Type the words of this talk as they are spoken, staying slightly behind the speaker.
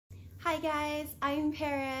Hi guys, I'm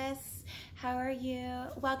Paris. How are you?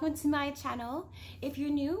 Welcome to my channel. If you're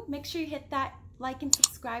new, make sure you hit that like and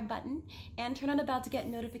subscribe button and turn on the bell to get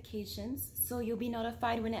notifications so you'll be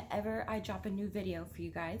notified whenever I drop a new video for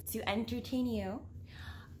you guys to entertain you.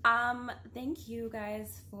 Thank you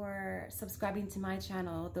guys for subscribing to my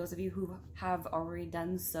channel. Those of you who have already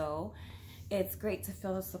done so, it's great to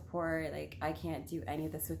feel the support. Like, I can't do any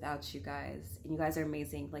of this without you guys, and you guys are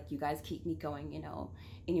amazing. Like, you guys keep me going, you know,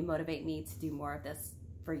 and you motivate me to do more of this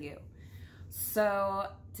for you. So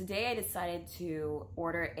today I decided to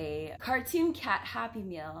order a Cartoon Cat Happy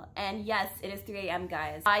Meal, and yes, it is 3 a.m.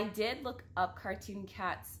 guys. I did look up Cartoon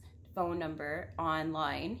Cat's phone number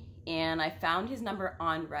online and I found his number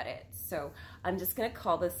on Reddit. So I'm just gonna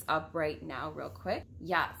call this up right now real quick.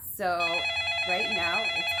 Yeah, so right now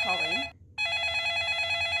it's calling.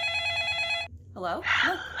 Hello?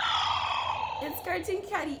 Look, it's Cartoon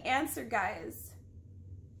Catty. Answer, guys.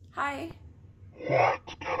 Hi. What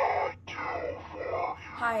can I do for you?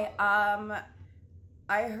 Hi,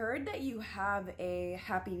 I heard that you have a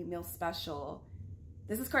Happy Meal special.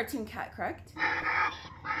 This is Cartoon Cat, correct?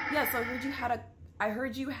 Yeah, so I heard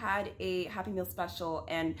you had a Happy Meal special,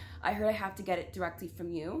 and I heard I have to get it directly from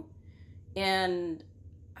you. And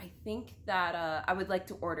I think that I would like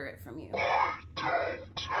to order it from you. I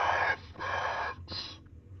don't have that.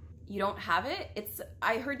 You don't have it?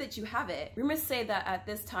 I heard that you have it. Rumors say that at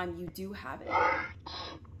this time you do have it. Wait,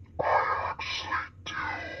 I actually do.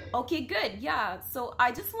 Okay, good. Yeah, so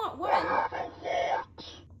I just want one. I have a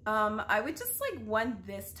lot. I would just like one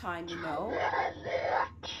this time, you know? What a lot.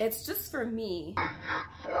 It's just for me. Bring it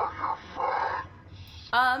for your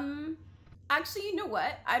friends. Actually, you know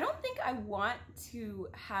what? I don't think I want to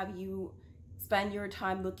have you spend your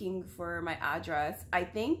time looking for my address. I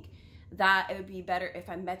think that it would be better if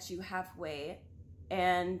I met you halfway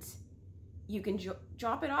and you can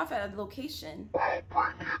drop it off at a location. I'll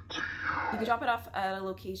bring it to you. You can drop it off at a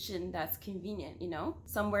location that's convenient, you know?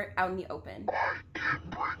 Somewhere out in the open. I can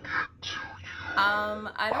bring it to you.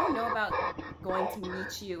 I don't know about going to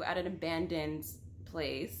meet you at an abandoned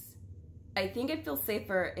place. I think it'd feel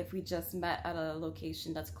safer if we just met at a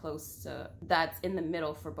location that's that's in the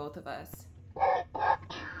middle for both of us. I'll come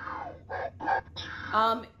to you.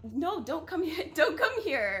 I'll come to you. No, don't come here. Don't come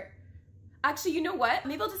here. Actually, you know what?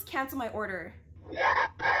 Maybe I'll just cancel my order. What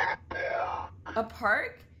about a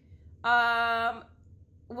park? A park?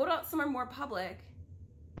 What about somewhere more public?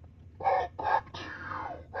 I'll come to you.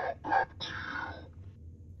 I'll come to you.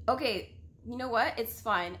 Okay, you know what? It's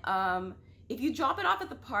fine. If you drop it off at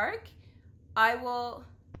the park, I will...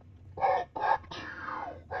 I'll come to you.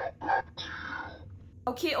 I'll come to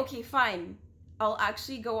you. Okay, fine. I'll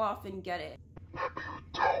actually go off and get it. If you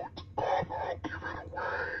don't, I'll give it away.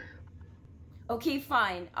 Okay,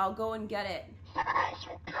 fine. I'll go and get it. Someone else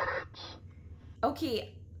will get it.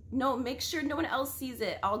 Okay, no, make sure no one else sees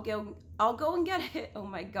it. I'll go and get it. Oh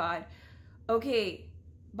my god. Okay,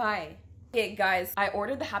 bye. Okay, guys, I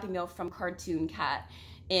ordered the Happy Meal from Cartoon Cat,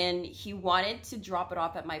 and he wanted to drop it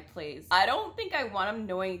off at my place. I don't think I want him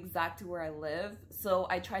knowing exactly where I live, so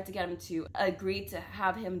I tried to get him to agree to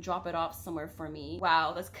have him drop it off somewhere for me.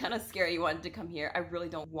 Wow, that's kind of scary. He wanted to come here. I really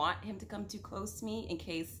don't want him to come too close to me in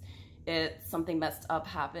case something messed up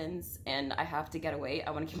happens and I have to get away.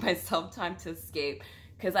 I want to give myself time to escape,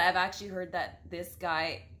 because I have actually heard that this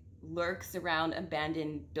guy lurks around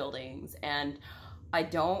abandoned buildings and I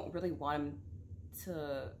don't really want him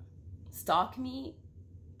to stalk me.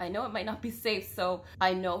 I know it might not be safe, so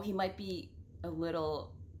I know he might be a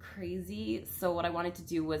little crazy. So what I wanted to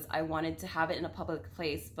do was I wanted to have it in a public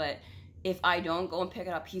place, but if I don't go and pick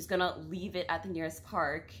it up, he's gonna leave it at the nearest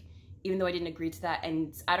park, even though I didn't agree to that.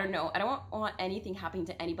 And I don't know, I don't want anything happening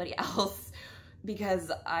to anybody else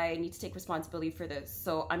because I need to take responsibility for this.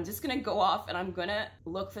 So I'm just gonna go off and I'm gonna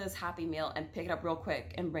look for this Happy Meal and pick it up real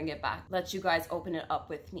quick and bring it back. Let you guys open it up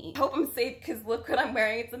with me. I hope I'm safe, because look what I'm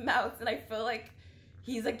wearing. It's a mouse and I feel like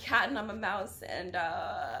he's a cat and I'm a mouse, and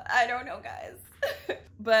I don't know, guys.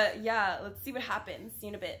 But yeah, let's see what happens. See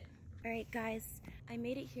you in a bit. All right, guys, I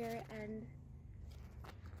made it here and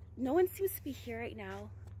no one seems to be here right now.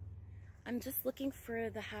 I'm just looking for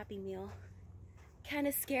the Happy Meal. Kind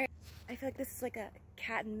of scared. I feel like this is like a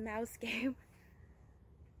cat and mouse game.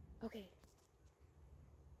 Okay.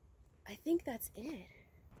 I think that's it.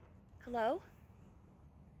 Hello?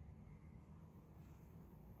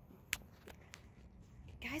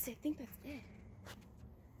 Guys, I think that's it.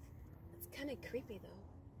 It's kind of creepy though.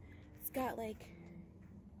 It's got like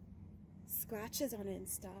scratches on it and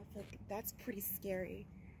stuff. Like, that's pretty scary.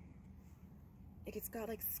 Like, it's got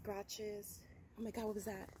like scratches. Oh my god, what was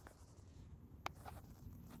that?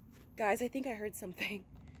 Guys, I think I heard something.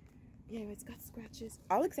 Yeah, it's got scratches.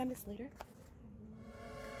 I'll examine this later.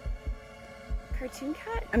 Cartoon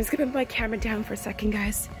cat? I'm just gonna put my camera down for a second,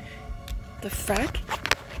 guys. The frack?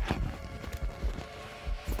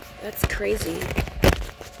 That's crazy.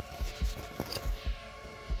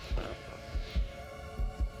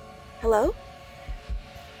 Hello?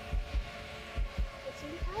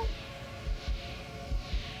 Cartoon cat?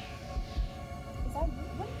 Is that you?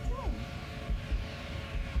 What are you doing?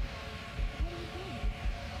 What are you doing?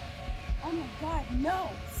 Oh my god, no!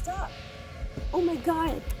 Stop! Oh my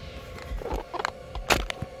god!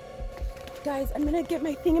 Guys, I'm gonna get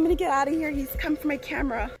my thing. I'm gonna get out of here. He's come for my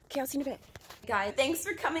camera. Okay, I'll see you in a bit. Guys, thanks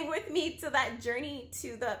for coming with me to that journey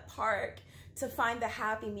to the park to find the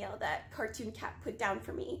Happy Meal that Cartoon Cat put down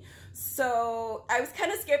for me. So I was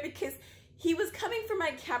kind of scared because he was coming for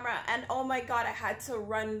my camera and oh my god, I had to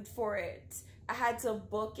run for it. I had to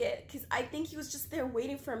book it because I think he was just there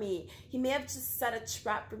waiting for me. He may have just set a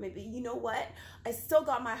trap for me, but you know what? I still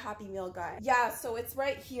got my Happy Meal, guys. Yeah, so it's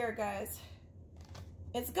right here, guys.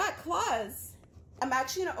 It's got claws. I'm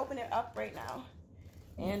actually gonna open it up right now.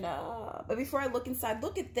 And but before I look inside,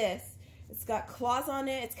 look at this. It's got claws on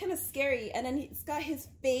it. It's kind of scary. And then it's got his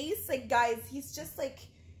face. Like, guys, he's just like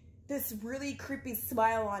this really creepy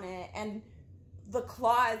smile on it. And the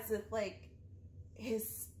claws with like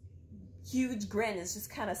his huge grin is just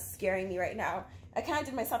kind of scaring me right now. I kind of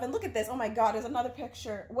did myself. And look at this. Oh my god, there's another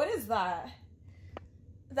picture. What is that?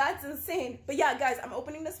 That's insane. But yeah, guys, I'm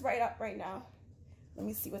opening this right up right now. Let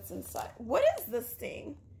me see what's inside. What is this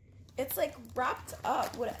thing? It's like wrapped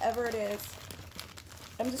up, whatever it is.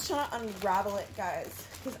 I'm just trying to unravel it, guys,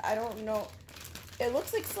 because I don't know. It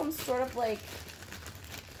looks like some sort of like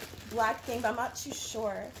black thing, but I'm not too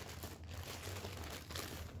sure.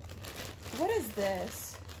 What is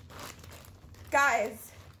this?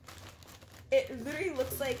 Guys, it literally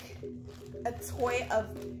looks like a toy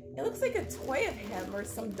of, it looks like a toy of him or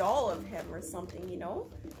some doll of him or something, you know?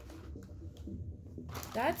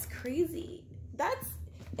 That's crazy.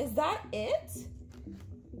 Is that it?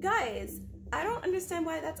 Guys, I don't understand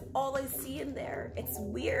why that's all I see in there. It's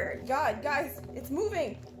weird. God, guys, it's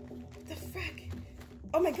moving. The frick?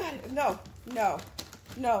 Oh my god, no.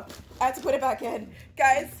 I have to put it back in.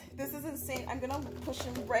 Guys, this is insane. I'm gonna push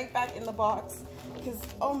him right back in the box because,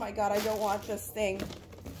 oh my god, I don't want this thing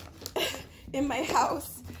in my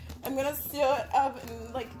house. I'm gonna seal it up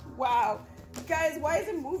and like, wow. Guys, why is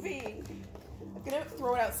it moving? I'm gonna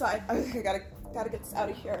throw it outside. Okay, I gotta get this out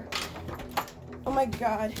of here. Oh my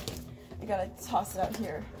god. I gotta toss it out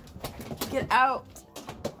here. Get out.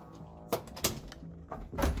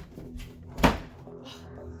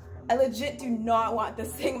 I legit do not want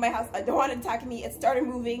this thing in my house. I don't want it attacking me. It started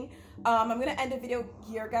moving. I'm gonna end the video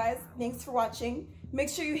here, guys. Thanks for watching. Make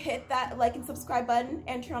sure you hit that like and subscribe button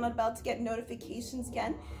and turn on the bell to get notifications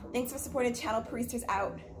again. Thanks for supporting the channel. Paristas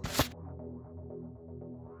out.